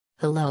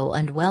Hello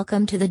and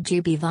welcome to the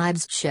GB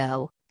Vibes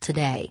Show.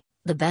 Today,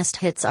 the best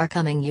hits are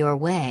coming your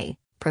way.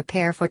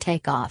 Prepare for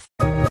takeoff.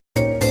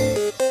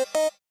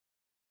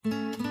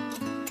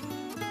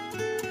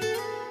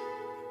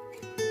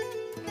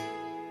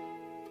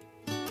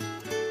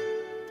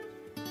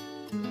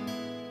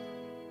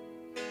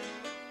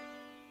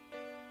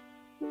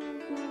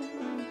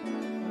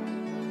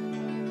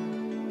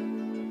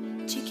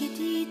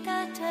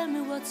 Chiquitita, tell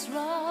me what's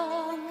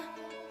wrong.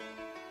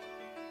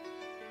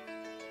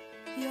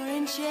 You're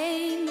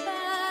enchained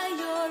by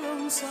your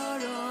own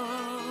sorrow.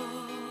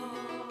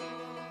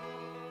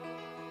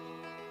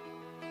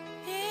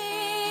 In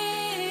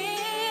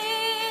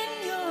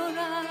your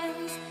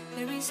eyes,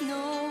 there is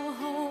no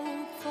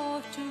hope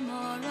for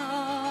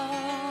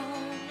tomorrow.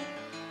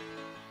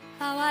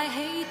 How I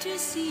hate to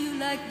see you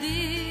like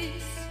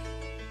this.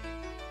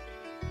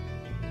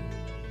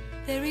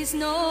 There is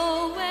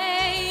no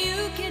way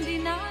you can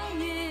deny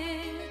it.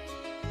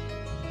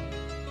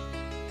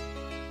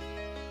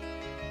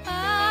 I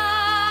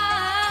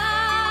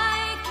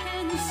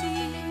can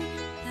see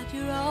that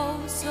you're all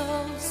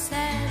so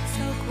sad,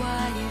 so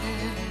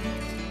quiet.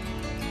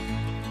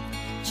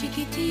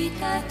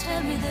 Chiquitita,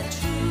 tell me the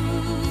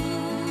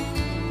truth.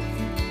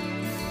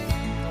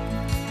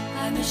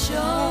 I'm a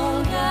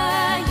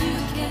shoulder you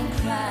can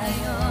cry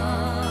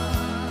on.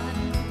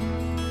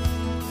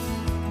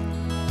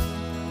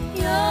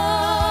 Your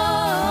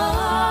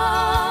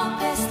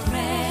best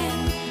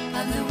friend,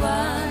 I'm the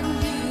one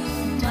you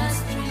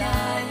must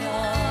rely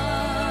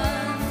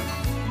on.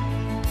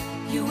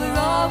 You were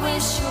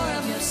always sure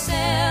of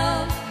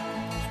yourself.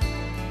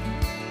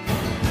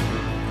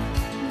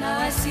 Now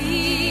I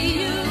see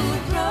you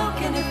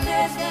broken and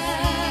feathered.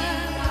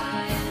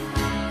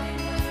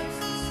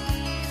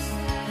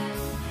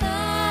 I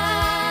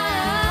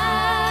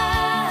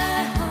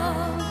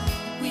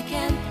hope we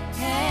can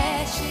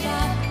patch it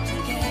up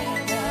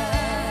together.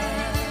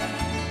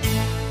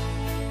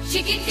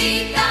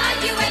 Chiquitita,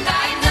 you and I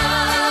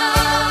know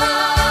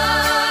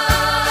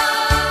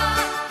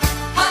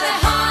how the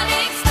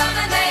heartaches come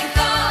and they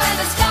go and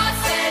the stars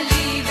they're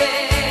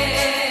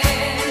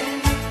leaving.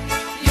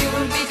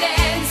 You'll be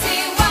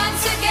dancing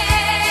once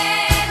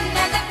again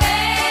and the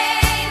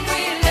pain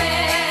will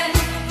end.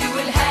 You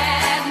will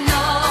have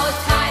no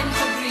time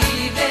for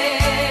grieving.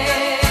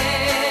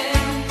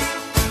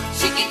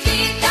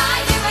 Chiquitita,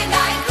 you and I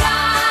cry,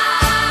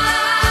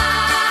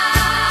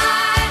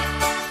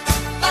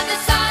 but the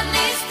sun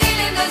is still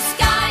in the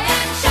sky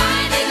and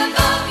shining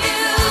above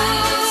you.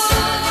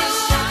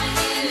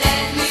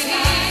 Let me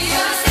hear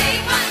you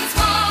sing once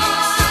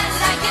more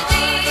like you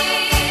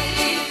did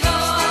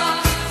before.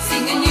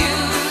 Sing a new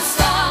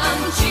song,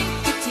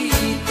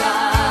 Chiquitita.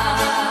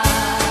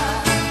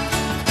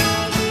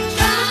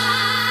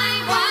 Try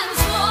once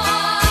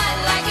more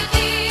like you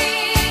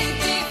did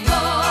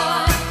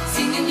before.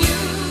 Sing a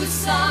new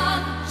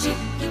song,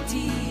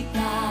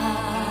 Chiquitita.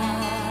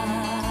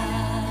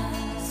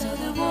 So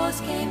the walls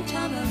came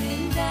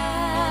tumbling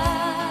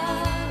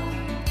down,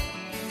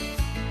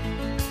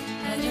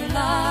 and your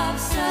love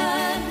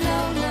said no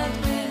love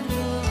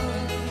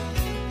dwindled.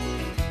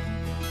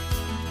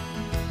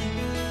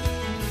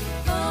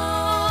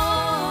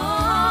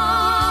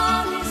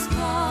 All is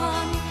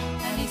gone,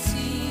 and it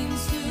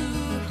seems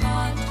too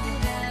hard to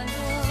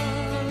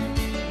handle.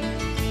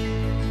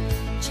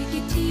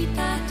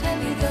 Chiquitita, tell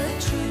me the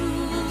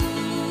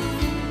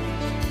truth.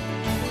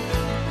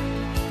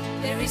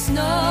 There is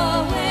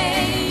no way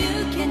you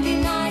can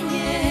deny it.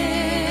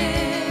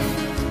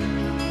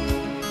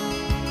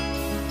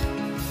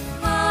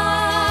 I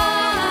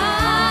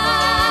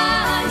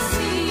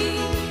see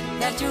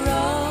that you're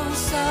oh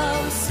so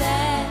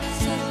sad,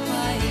 so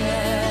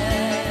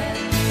quiet.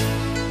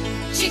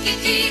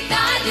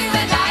 Chiquitita, you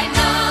and I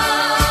know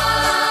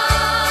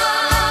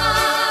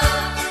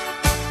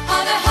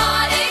how the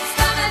heartaches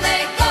come and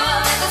they go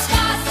and the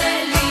scars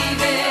they're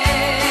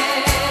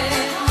leaving.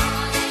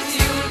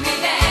 You'll be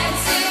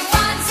dancing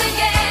once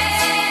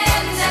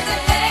again and the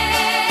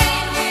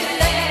pain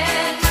will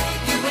end.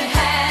 You will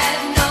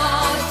have no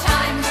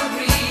time for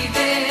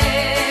grieving.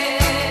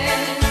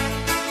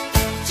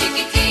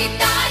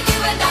 Chiquitita, you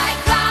and I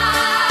cry,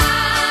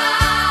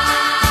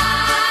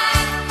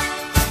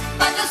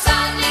 but the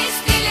sun is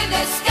still in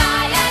the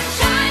sky and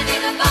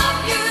shining above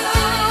you.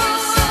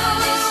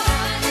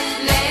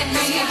 Let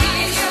me hear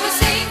you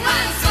sing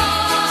once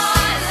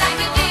more like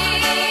you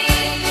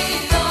did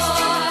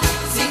before.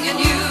 Sing a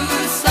new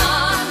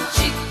song,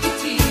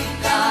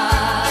 Chiquitita.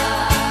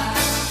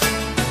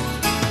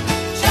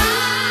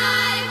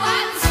 Try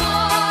once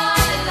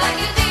more like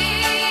you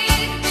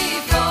did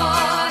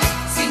before.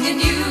 Sing a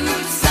new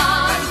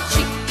song,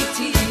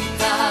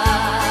 Chiquitita.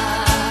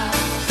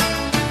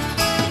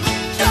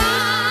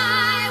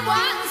 Try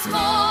once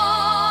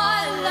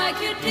more like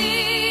you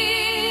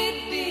did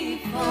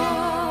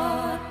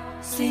before.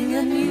 Sing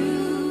a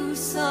new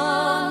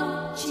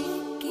song,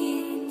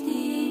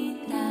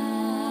 Chiquitita.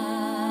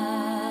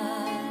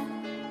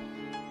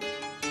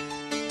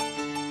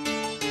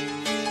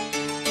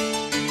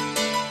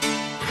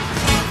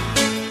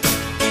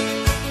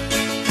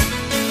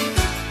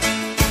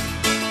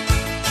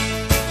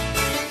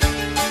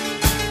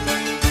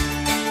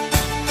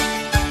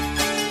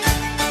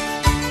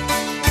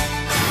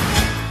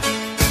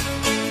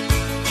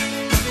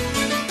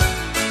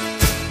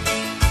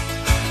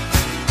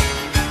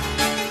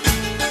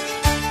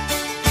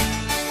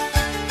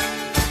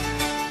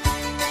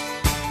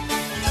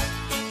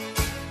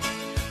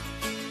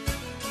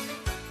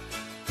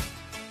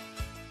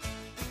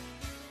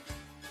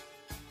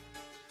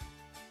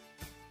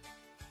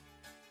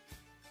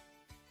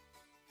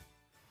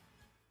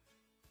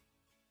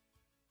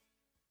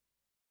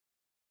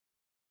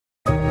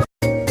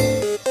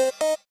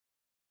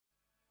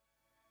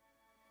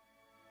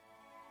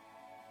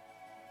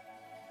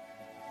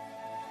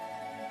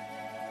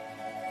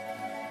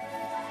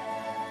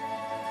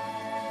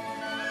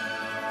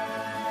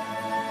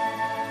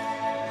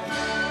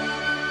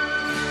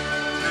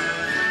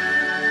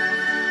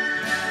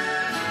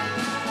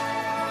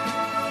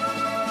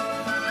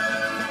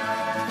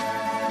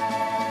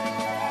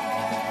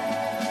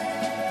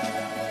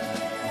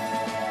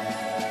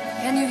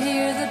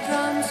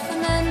 drums,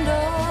 Fernando.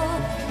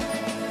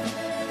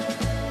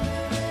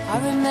 I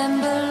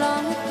remember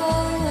long ago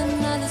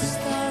another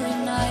starry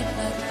night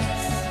like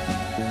this.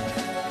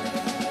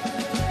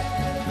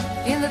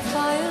 In the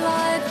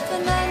firelight,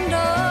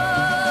 Fernando,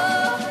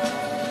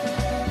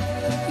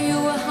 you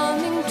were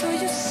humming to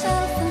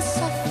yourself and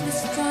softly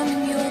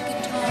strumming your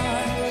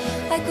guitar.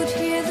 I could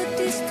hear the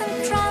distant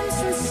drums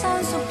and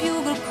sounds of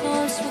bugle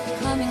calls were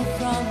coming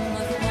from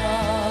afar.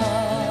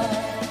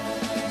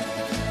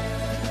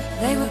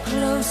 They were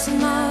closer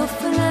now,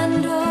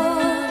 Fernando.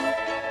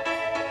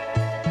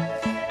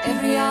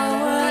 Every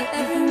hour,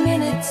 every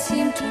minute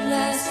seemed to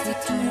last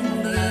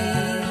eternally.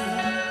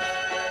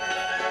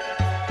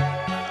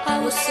 I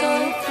was so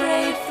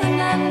afraid,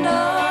 Fernando.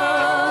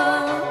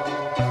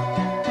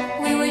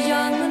 We were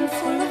young and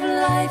full of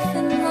life,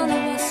 and none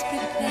of us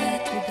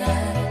prepared to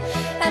die.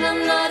 And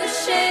I'm not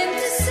ashamed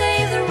to say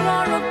the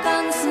roar of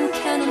guns and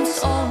cannons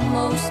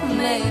almost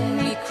made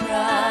me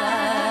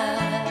cry.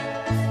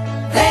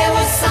 There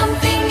was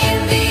something in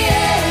the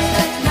air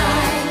that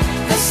night.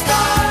 The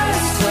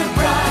stars were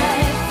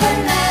bright,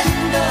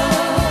 Fernando.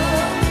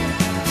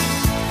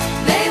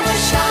 They were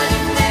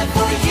shining there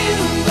for you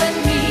and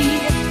me,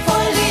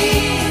 for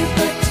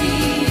liberty,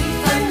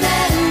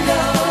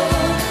 Fernando.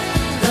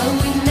 Though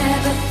we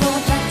never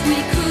thought that we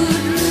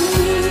could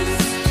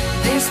lose,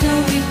 there's no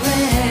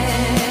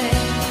regret.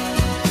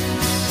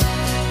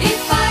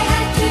 If I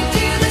had to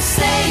do the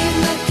same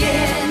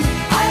again,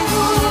 I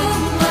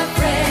would, my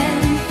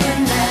friend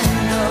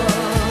Fernando.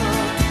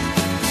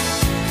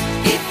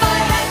 If I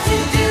had to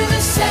do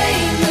the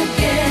same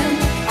again,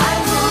 I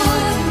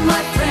would,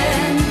 my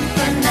friend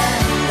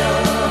Fernando.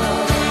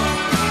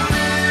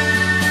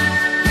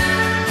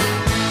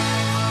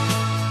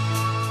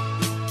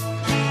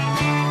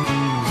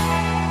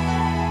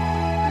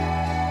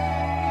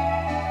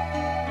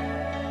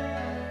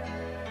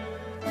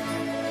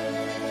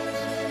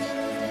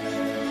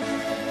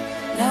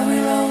 Now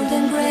we're old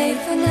and gray,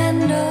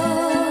 Fernando.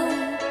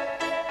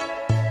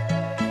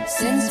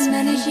 Since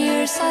many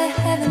years I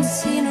haven't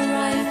seen a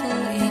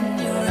rifle in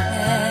your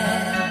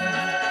hand.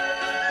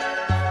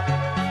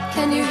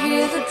 Can you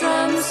hear the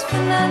drums,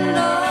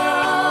 Fernando?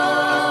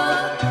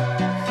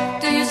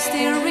 Do you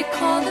still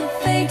recall the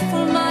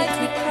fateful night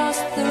we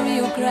crossed the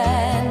Rio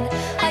Grande?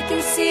 I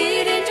can see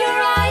it in your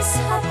eyes,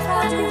 how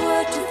proud you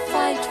were to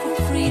fight for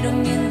freedom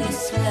in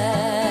this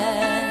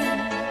land.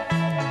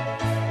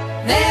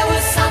 There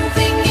was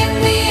something in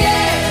the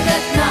air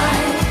that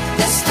night.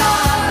 The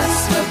stars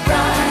were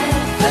bright,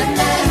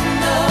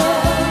 Fernando.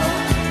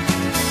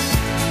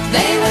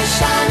 They were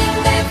shining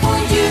there for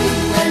you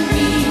and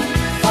me,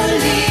 for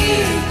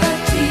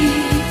liberty,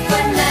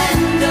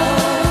 Fernando.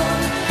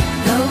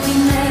 Though we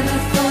never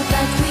thought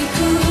that we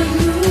could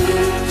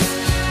lose,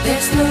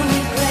 there's no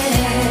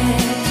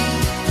regret.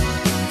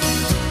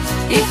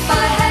 If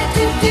I had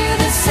to do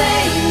the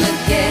same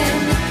again,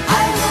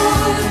 I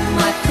would,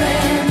 my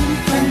friend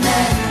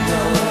Fernando.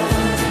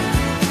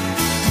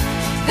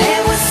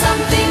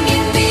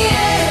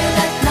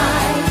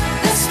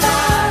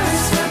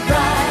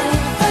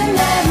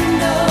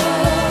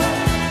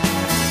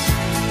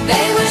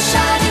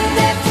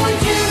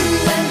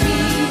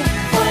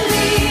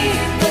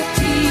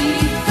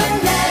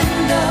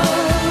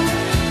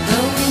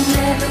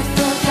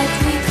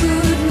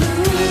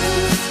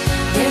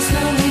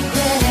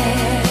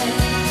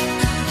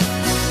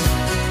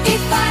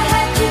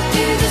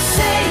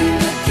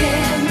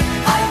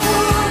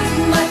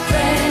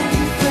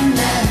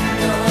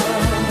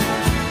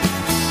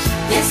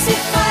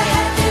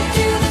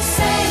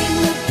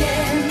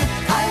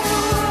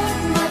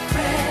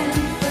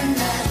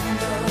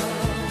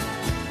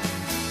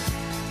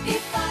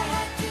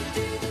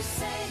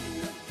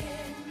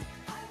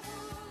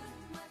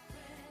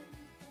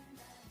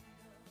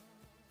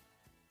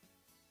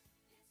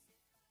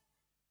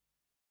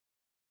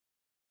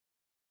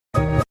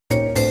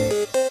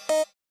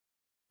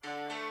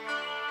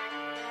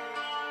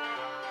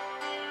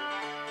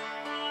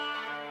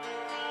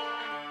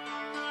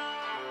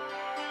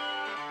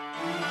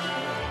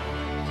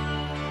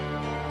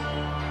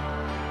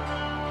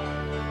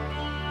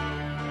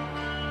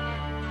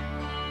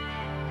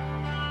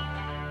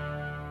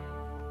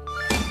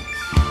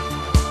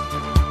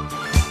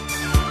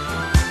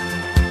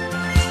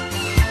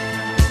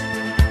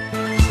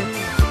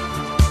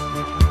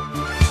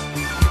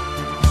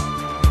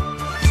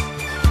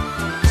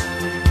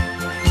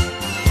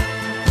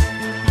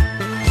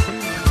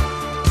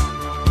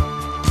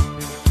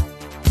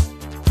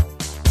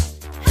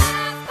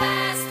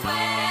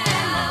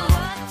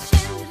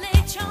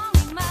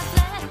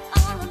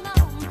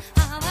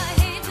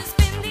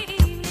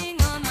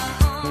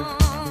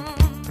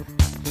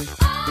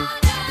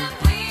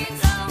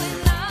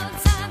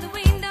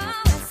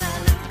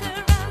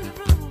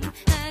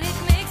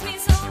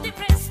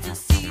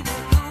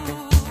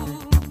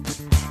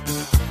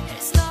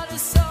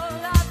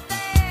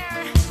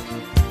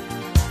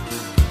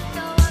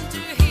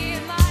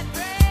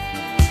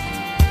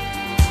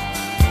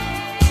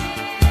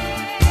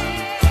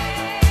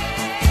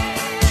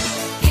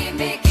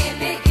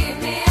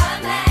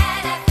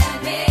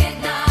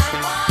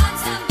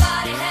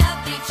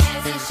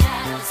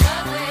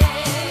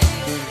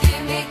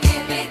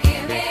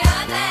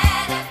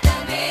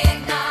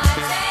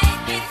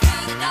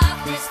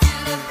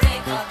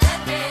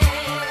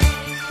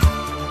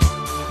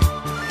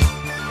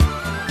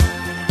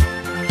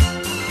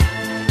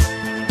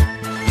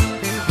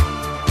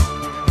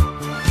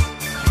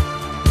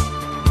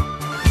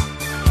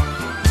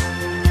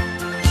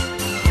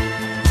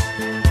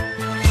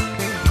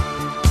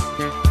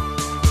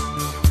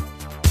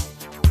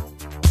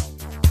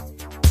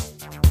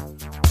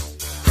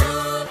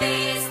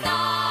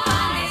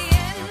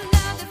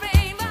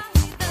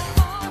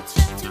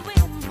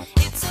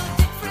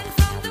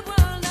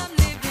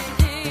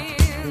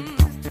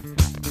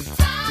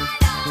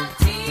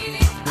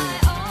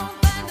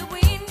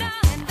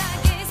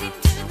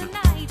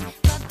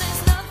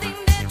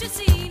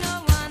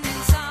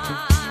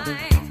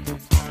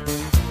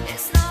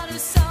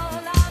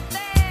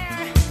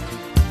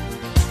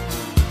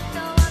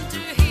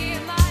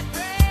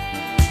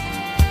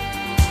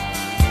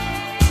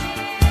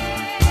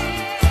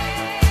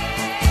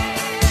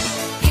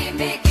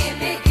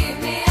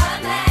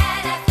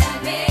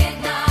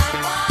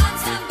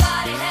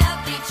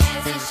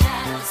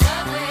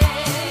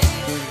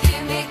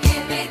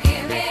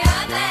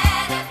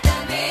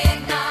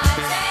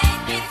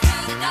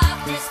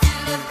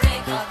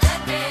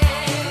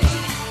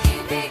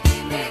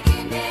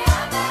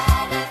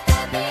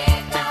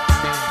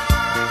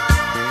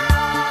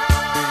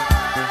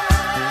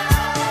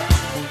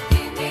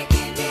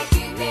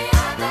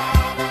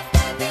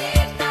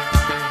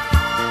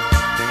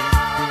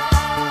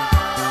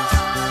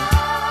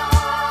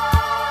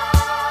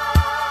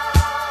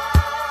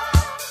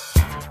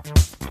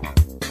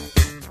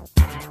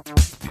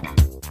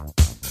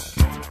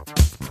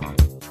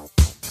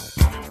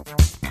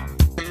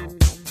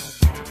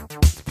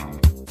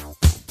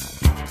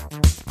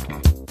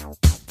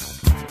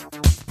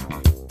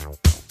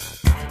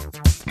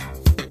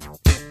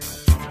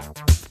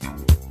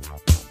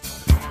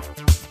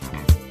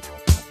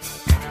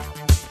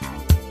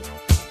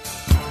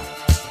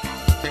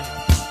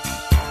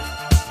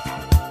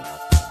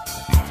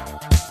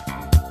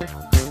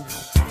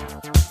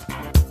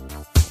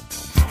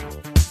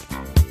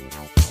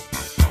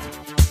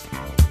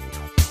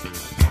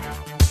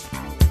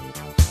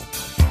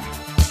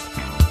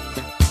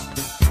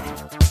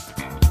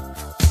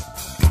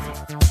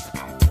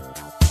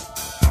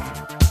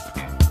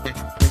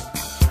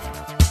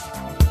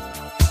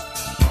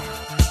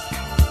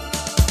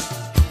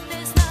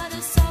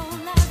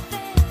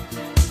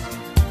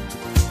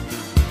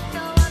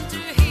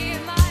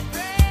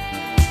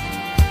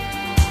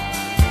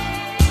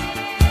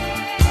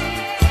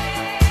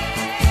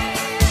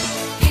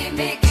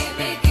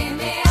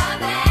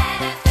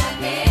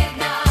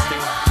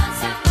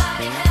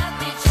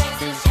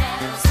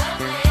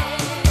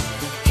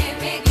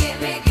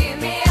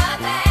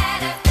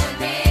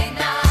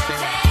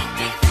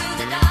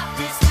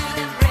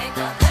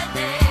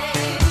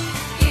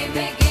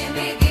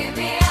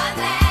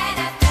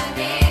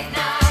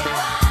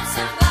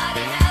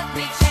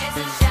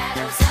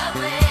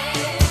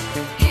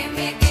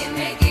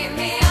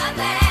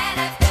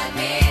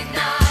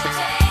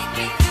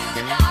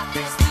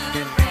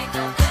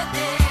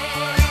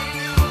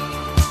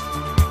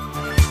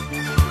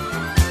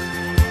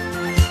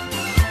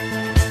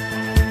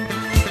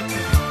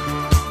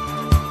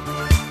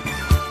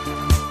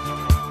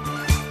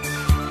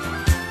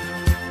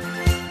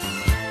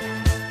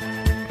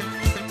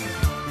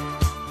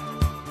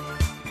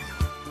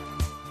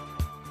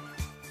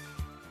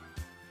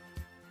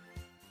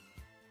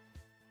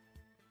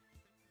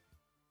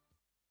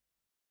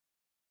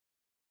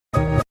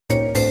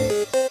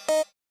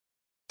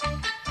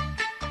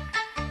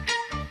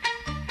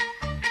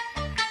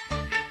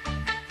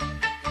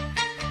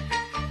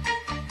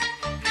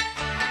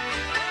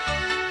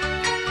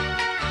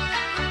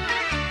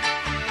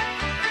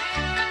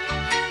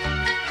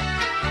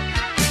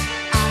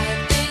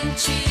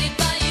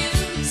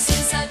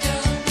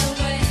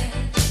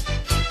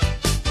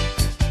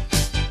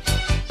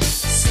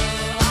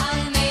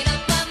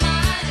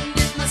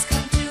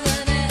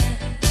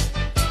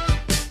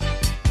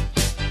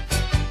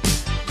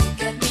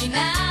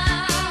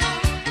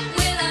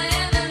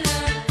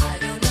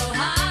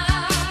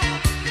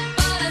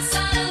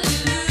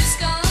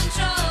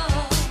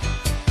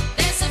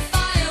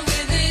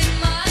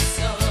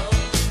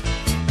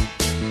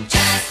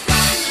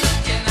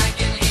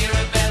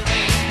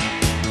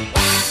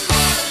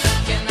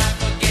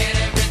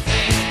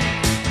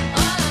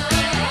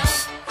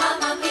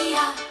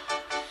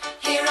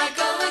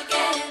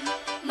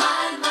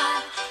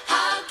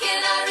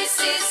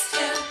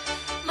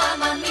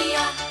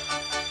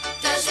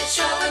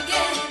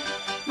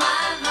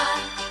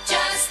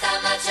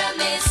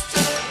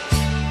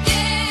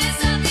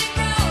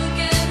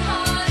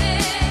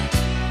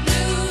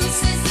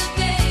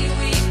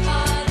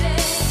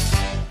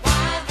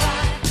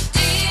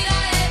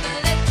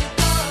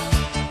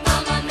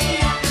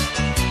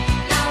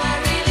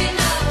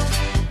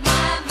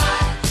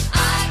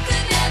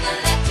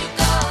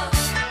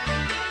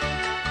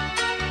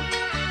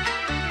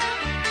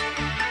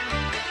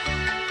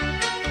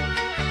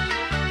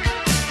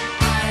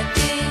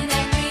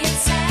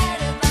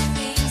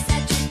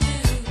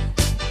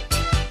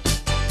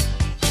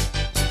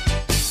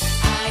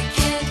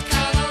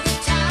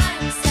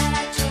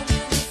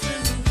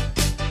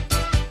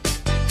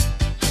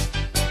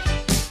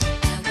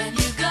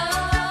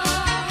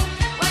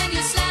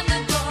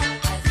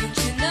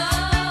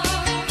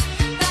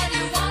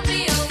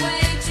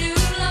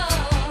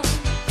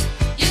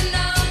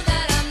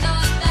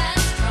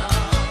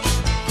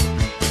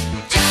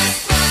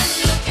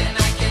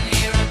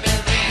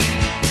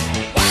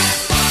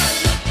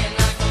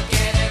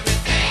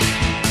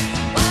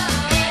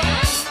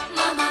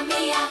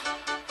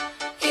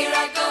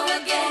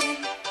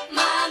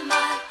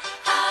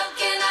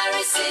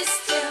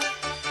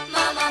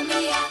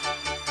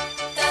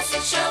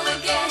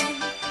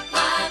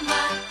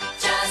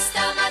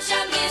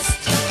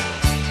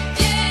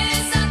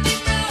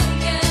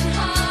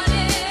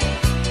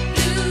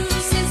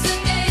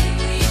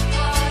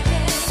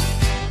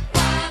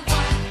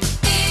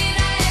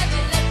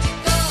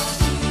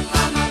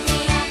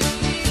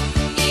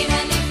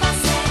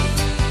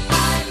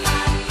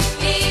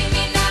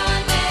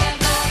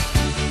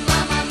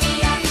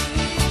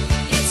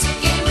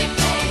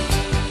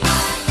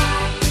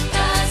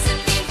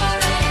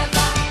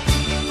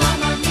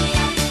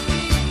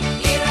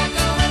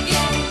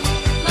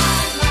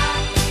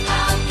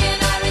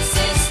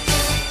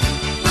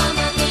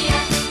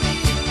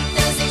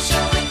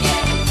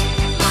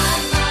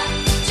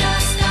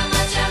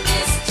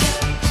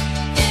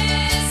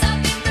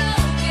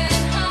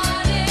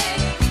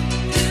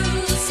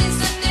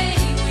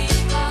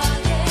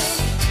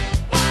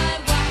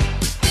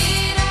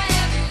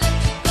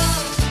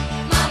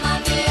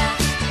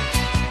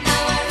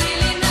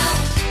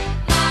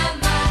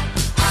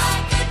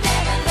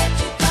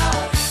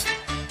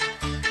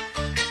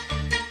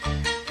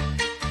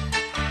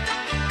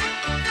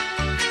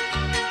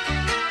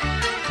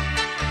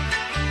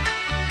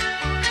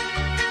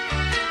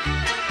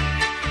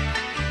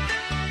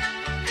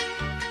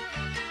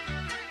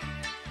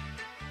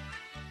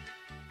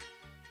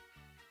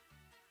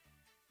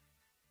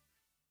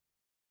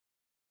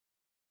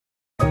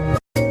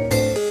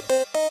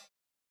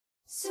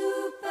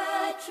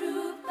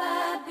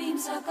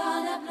 times are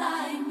gonna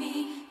blind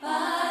me, but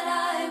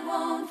I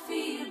won't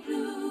feel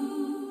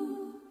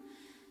blue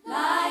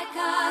like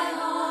I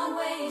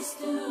always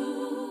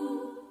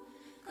do,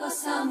 'cause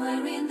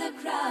somewhere in the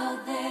crowd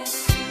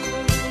there's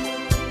you.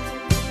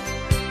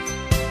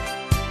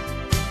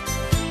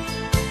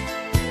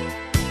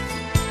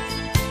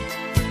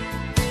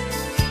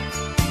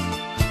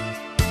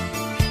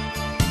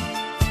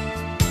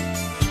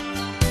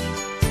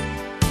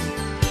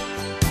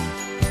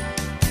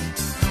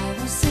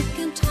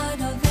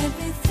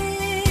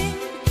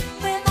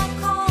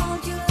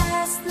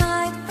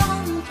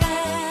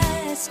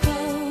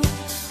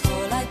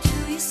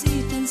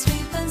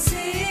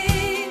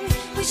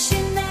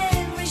 Wishing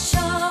every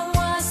show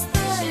was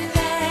the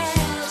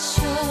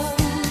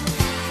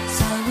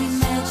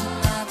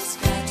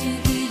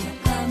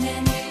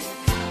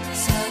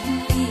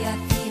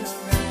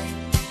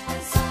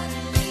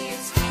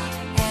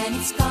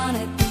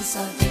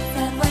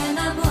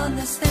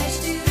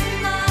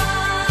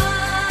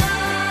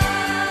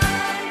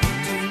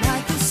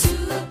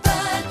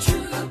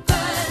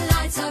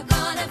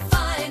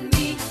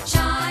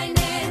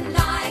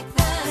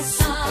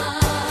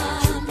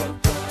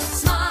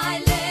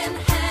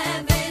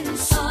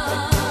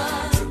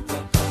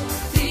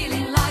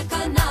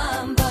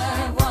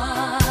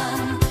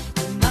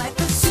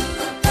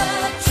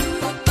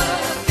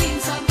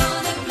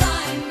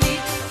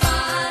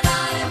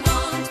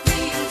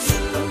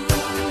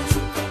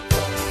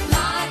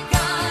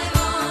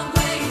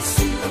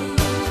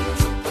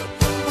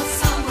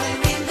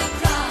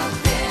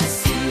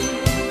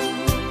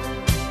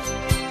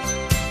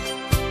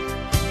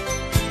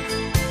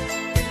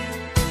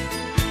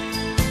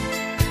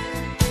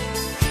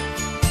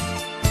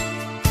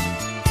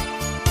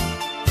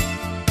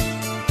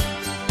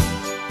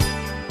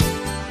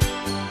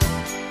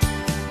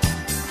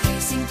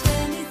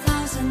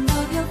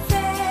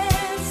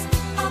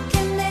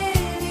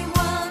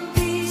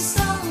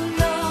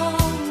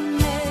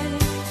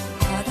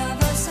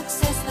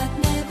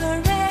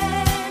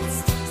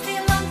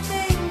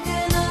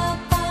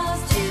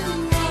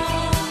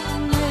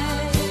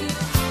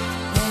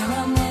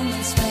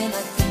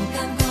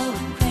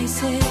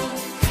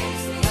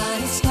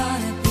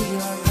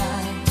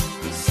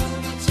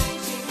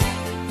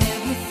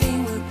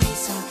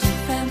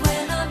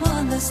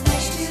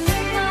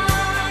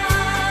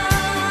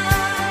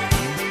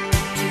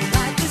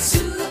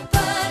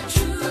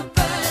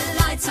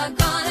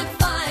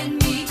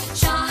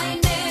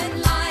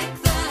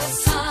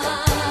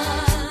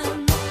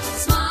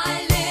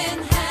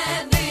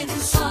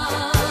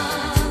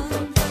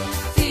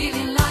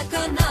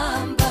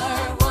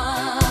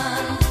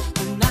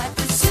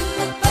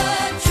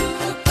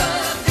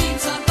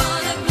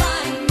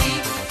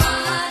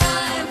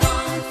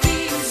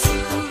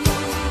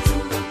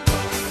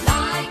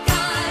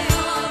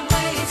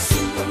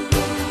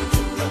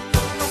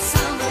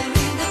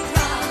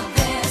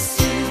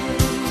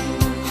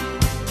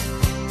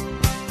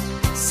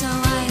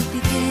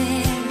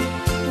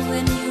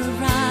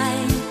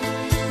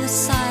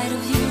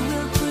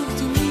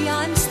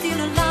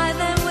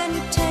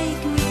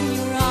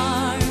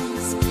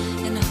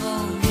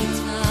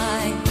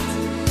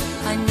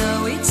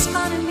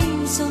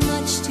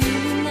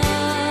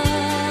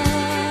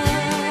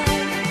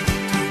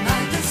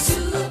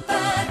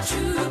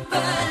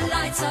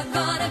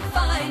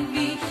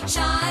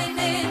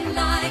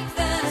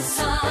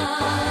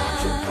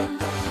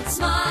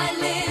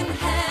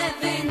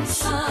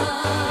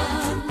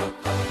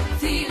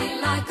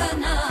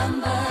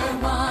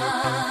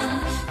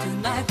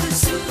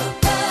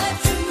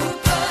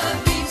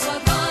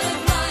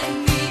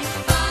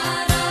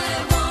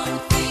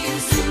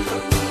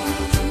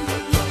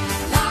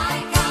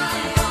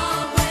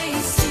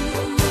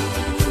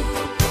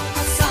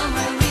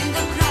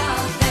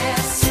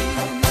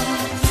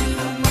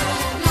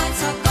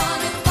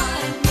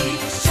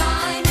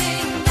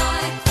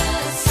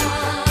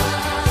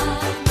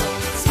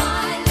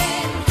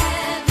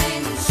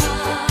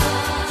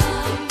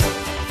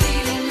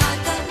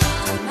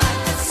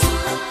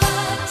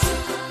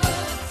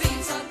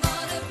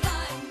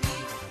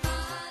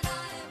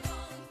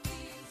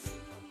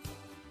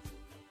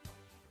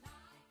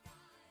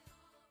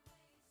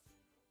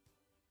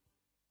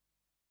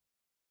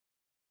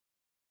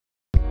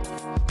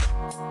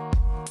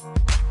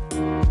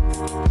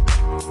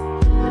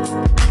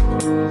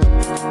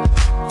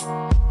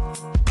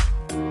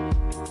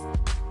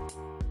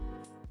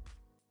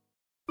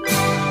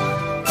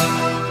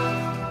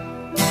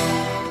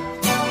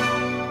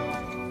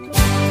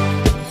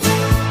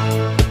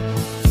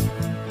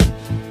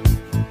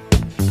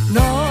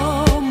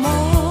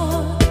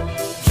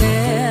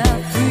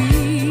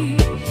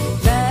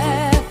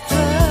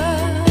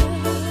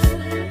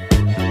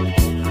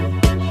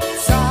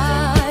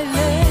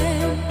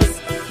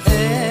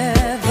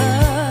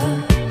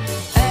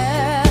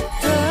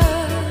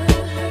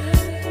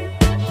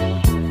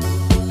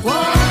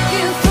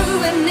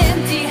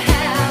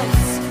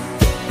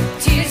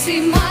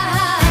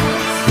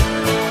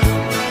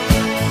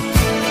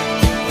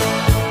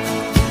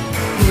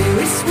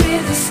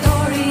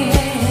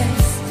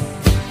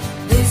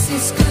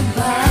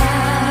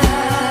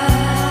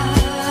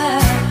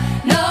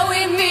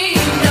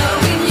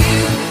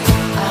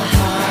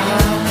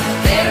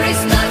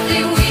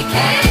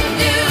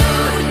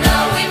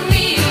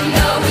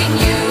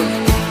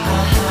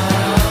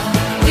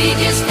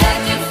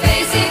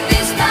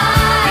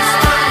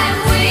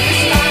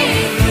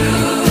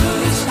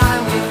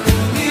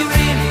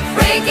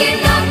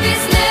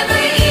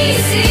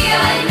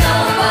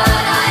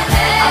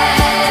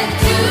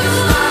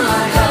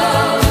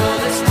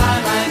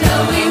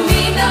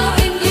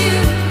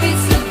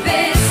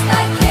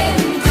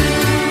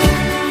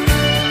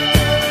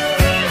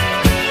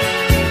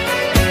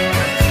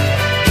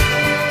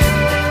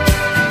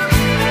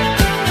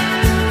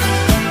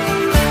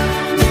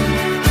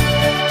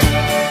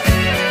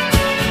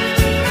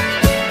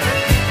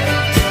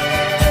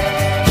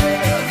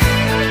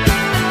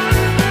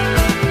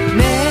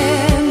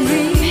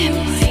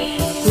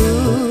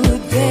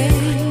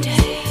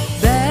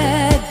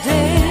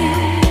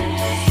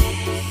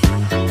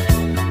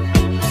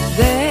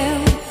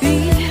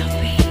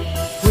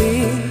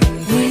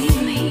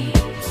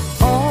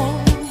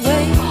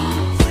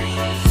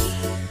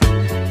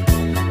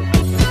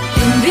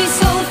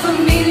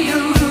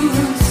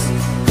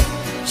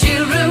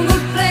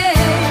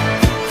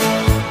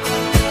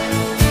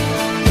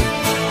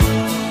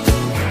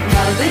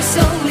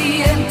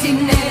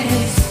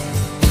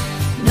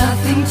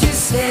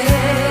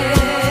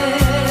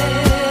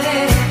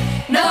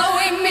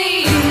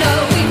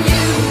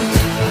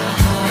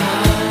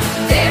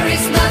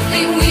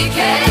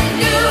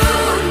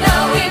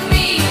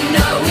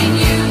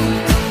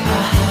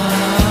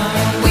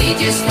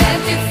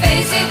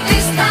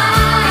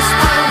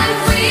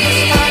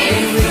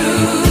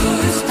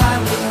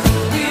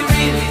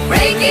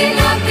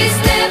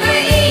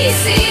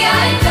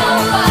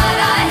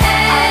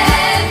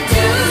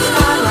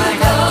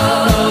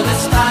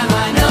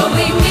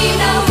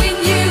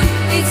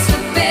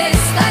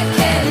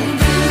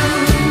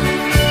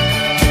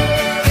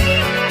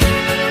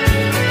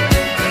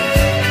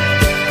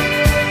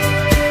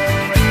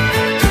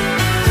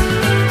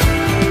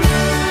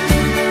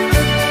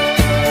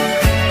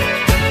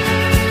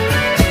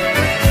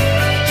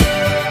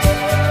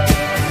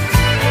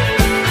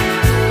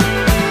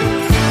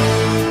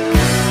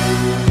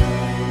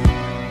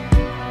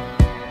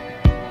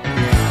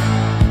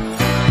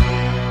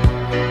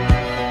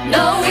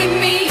knowing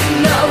me,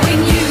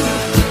 knowing you.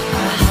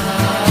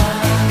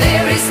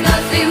 There is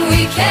nothing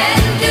we can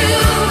do,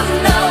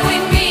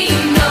 knowing me,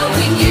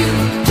 knowing you.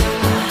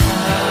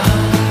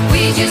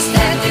 We just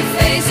have to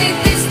face it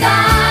this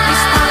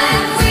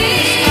time.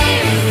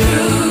 We're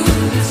through.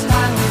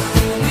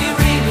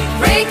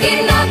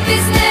 Breaking up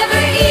is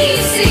never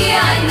easy.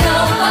 I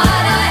know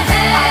what I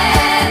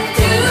have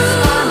to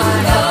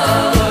go.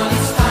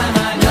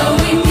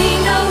 Knowing me,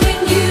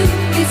 knowing you,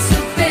 it's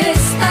the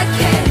best I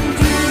can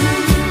do.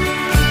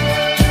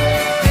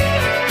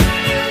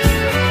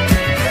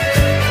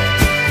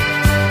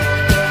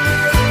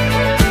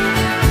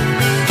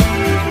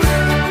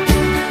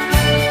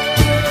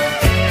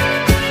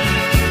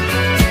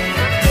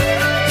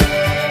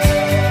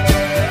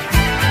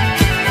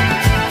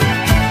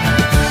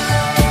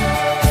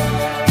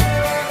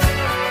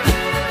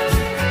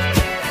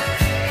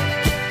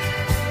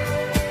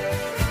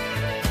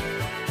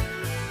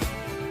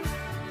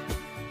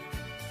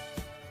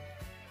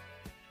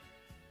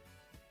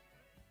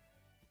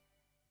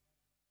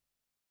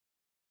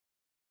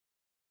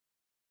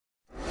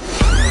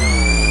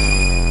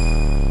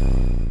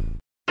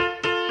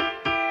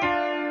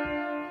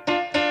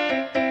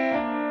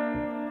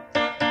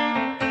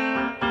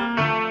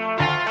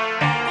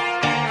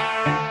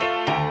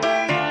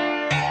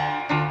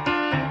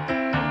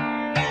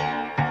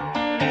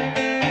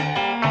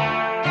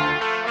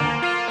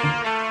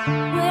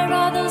 Where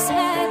are those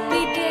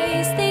happy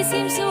days? They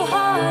seem so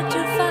hard to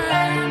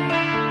find.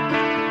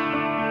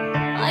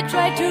 I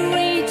tried to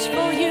reach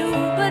for you,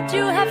 but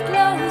you have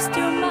closed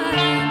your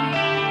mind.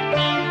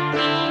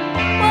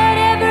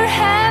 Whatever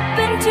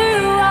happened to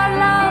our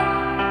love?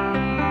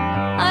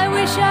 I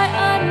wish I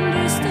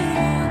understood.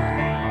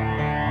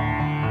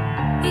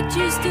 It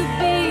used to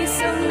be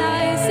so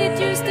nice, it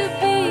used to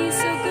be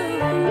so good.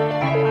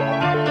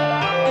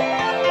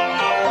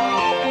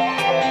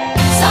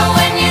 So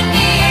when you're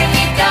near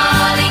me,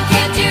 darling,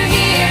 can't you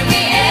hear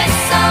me?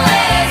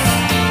 SOS.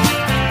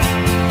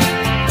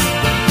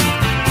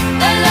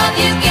 The love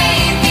you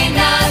gave me,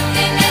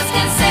 nothing else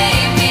can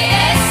save me.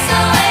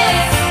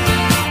 SOS.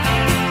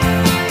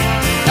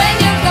 When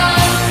you're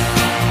gone,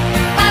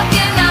 how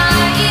can I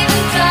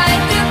even try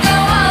to go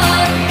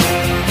on?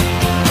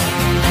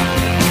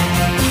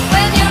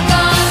 When you're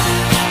gone,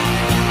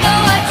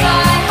 though I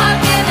try, how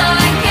can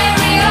I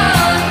carry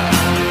on?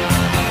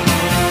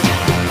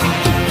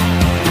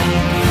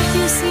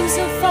 You seem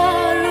so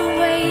far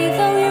away,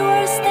 though you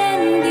are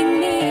standing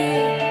near.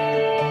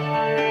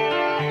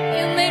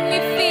 You made me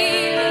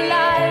feel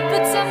alive,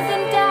 but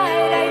something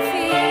died, I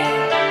fear.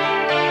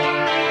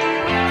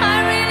 I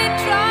really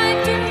tried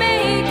to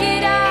make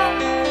it out.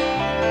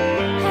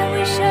 I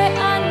wish I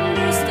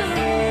understood.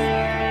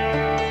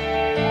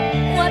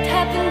 What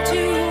happened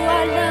to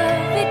our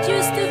love? It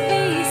used to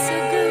be so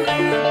good.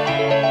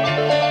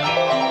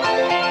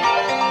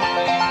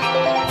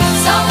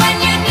 So when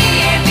you're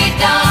near me,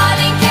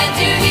 darling, can't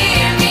you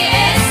hear me?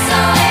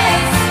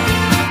 SOS.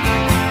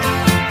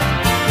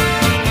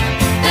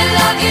 The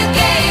love you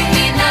gave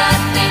me,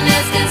 nothing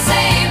else can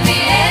save me.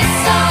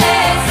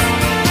 SOS.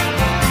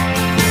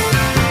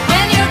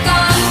 When you're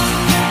gone,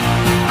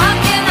 how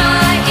can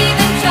I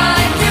even try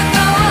to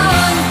go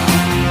on?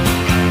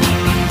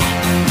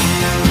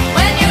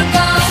 When you're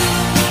gone,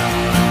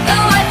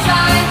 though I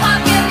try, how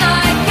can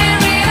I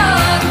carry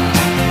on?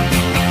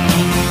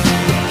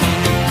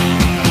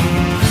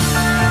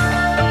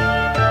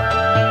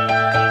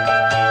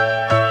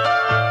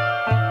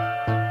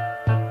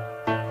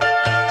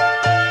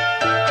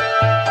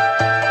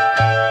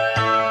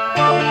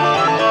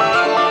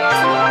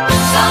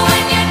 So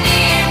when you're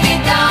near me,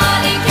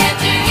 darling, can't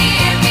you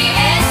hear me?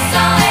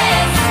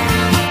 SOS.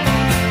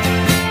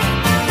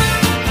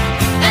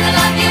 And the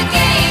love you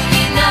gave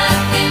me,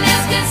 nothing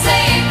else can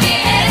save me.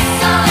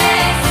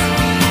 SOS.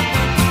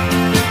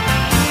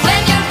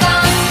 When you're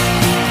gone,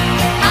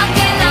 how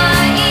can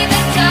I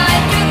even try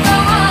to go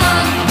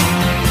on?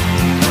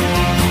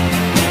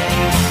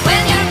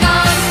 When you're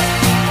gone,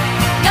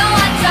 though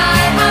I try,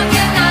 how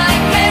can I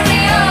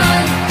carry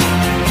on?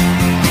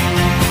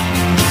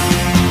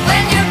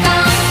 When you're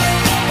gone,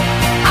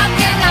 how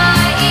can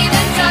I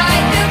even try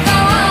to go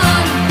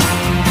on?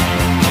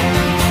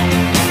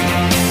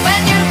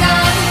 When you're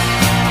gone,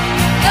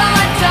 though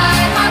I try,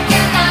 how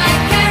can I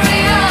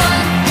carry on?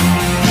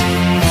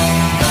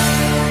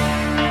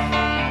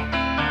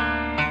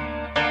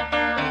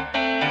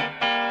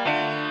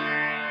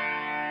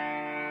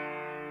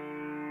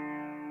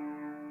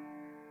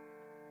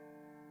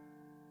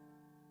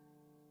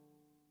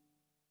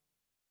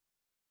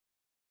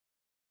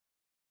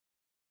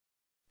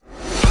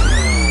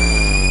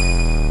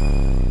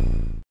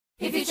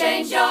 If you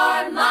change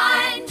your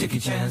mind, Take a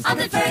chance, I'm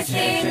the first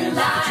in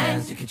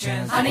line. take a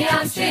chance, Honey,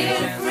 I'm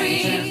still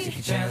free.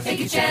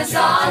 Take a chance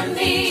on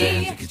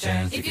me. take a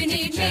chance, If you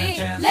need me,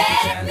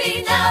 let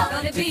me know.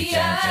 Gonna be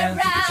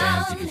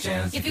around.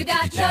 If you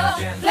got no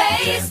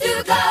place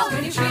to go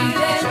when you're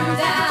feeling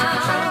down.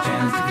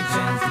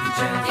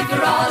 If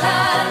you're all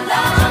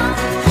alone,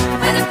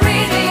 when the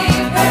pretty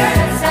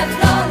birds have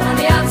flown,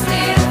 honey, I'm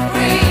still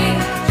free.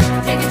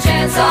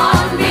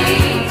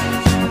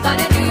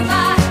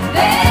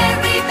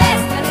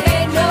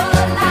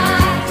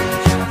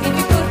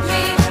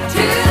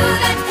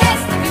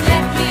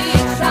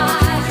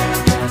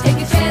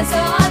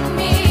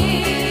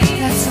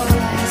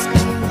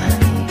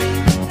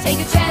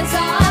 Take a chance.